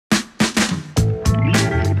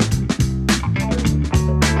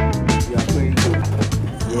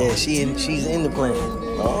Yeah, she's in the plan.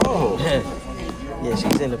 Oh. Yeah,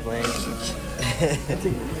 she's in the plan.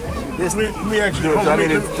 Let me ask you, do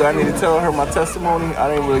I need to tell her my testimony? I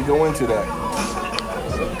didn't really go into that.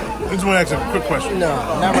 I just want to ask a quick question. No,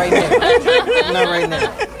 not right now. Not right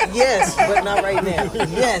now. Yes, but not right now.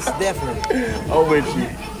 Yes, definitely. Oh, with you.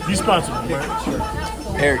 You sponsored me,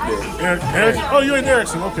 right? Eric did. Eric? Oh, you ain't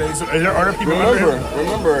Erickson. Okay, so are there people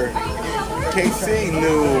Remember, KC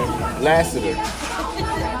knew Lassiter.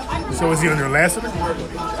 So is he under Lassiter?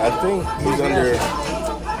 I think he's under...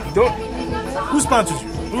 Who sponsored you?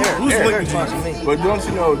 Who's Eric sponsored me. But don't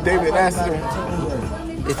you know David Lassiter?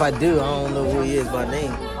 If I do, I don't know who he is by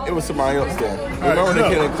name. It was somebody else then. Remember the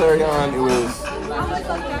kid in Clarion? It was...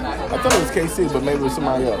 I thought it was KC, but maybe it was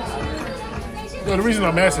somebody else. No, the reason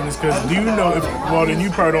I'm asking is because do you know if... Well, then you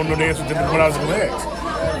probably don't know the answer to what I was going to ask.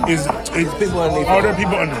 Are there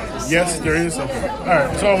people under me? Yes, there is. Okay. All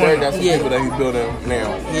right. So I want to got some people that he's building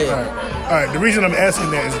now. Yeah. All right. The reason I'm asking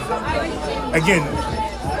that is, again,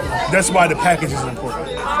 that's why the package is important.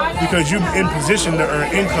 Because you're in position to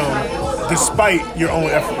earn income despite your own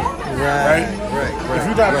effort. Right. If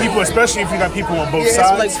you got people, especially if you got people on both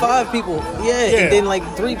sides. It's like 5 people. And then like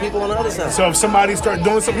 3 people on the other side. So if somebody start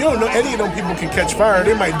doing something, you don't know any of those people can catch fire.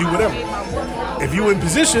 They might do whatever. If you're in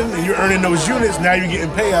position and you're earning those units, now you're getting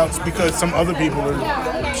payouts because some other people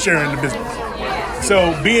are sharing the business.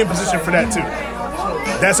 So be in position for that too.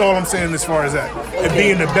 That's all I'm saying as far as that. And be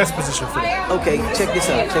in the best position for that. Okay, check this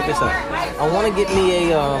out. I want to get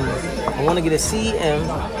me I want to get a CEM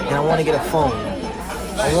and I want to get a phone.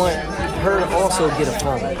 I want her to also get a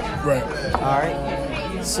phone. Right. All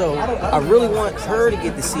right. So I really want her to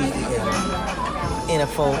get the CEM and a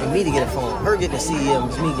phone, and me to get a phone. Her getting the CEM,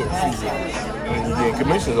 me getting the CEM. And you getting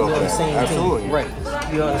commissions over that. Absolutely. Right.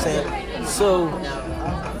 You know what I'm saying? So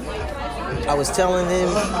I was telling him,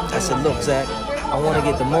 I said, look, Zach, I want to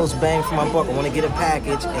get the most bang for my buck. I want to get a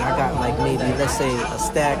package, and I got like maybe, let's say, a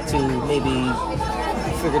stack to maybe,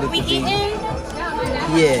 I figured it to be.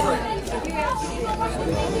 Yeah.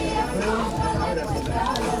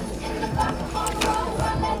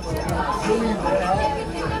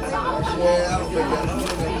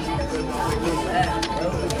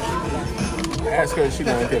 Ask her if she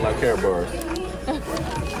didn't get my Care Bars.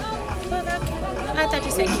 I thought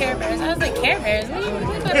you said Care Bears. I was like, Care Bears?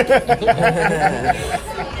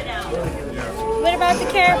 What about the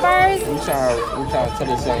Care Bars? We trying to tell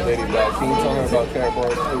this young lady about. Can you tell her about Care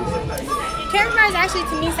Bars, please? Care Bars actually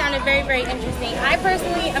to me sounded very, very interesting. I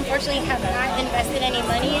personally, unfortunately, have not invested any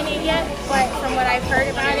money in it yet, but from what I've heard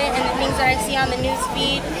about it and the things that I see on the news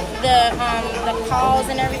feed, the calls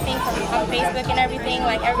and everything from on Facebook and everything,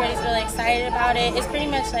 like everybody's really excited about it. It's pretty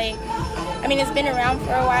much like, I mean, it's been around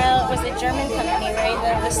for a while. It was a German company, right,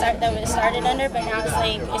 that was started under, but now it's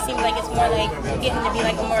like, it seems like it's more like getting to be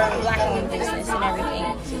like a more black-owned business and everything.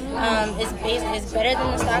 It's better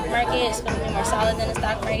than the stock market. It's supposed to be more solid than the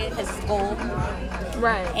stock market because it's gold.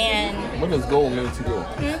 Right. And what does gold mean to you?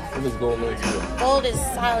 What does gold mean to you? Gold is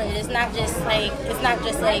solid. It's not just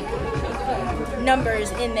like numbers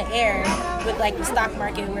in the air with like the stock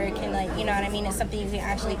market where it can, like, you know what I mean, it's something you can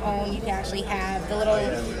actually own, you can actually have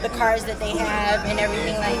the cars that they have and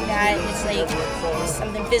everything like that. It's like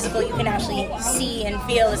something physical you can actually see and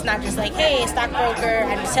feel. It's not just like, hey, stockbroker,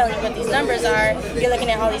 I'm just telling you what these numbers are. You're looking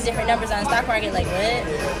at all these different numbers on the stock market like, what?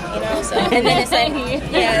 You know, so and then it's like,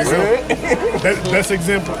 yeah, best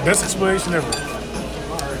explanation ever.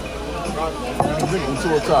 I can dig it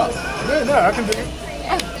to a top. Yeah, I can dig it.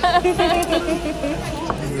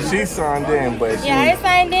 She signed in, but I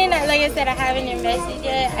signed in. Like I said, I haven't invested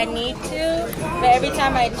yet. I need to, but every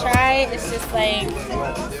time I try, it's just like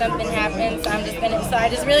something happens. So I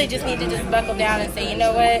just really just need to just buckle down and say, you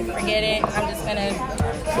know what, forget it. I'm just gonna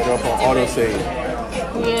set up on auto save.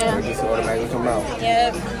 Yeah. It just automatically come out.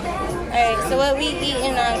 Yep. All right. So what we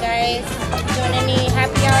eating on, guys? Doing any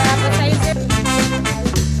happy hour appetizers?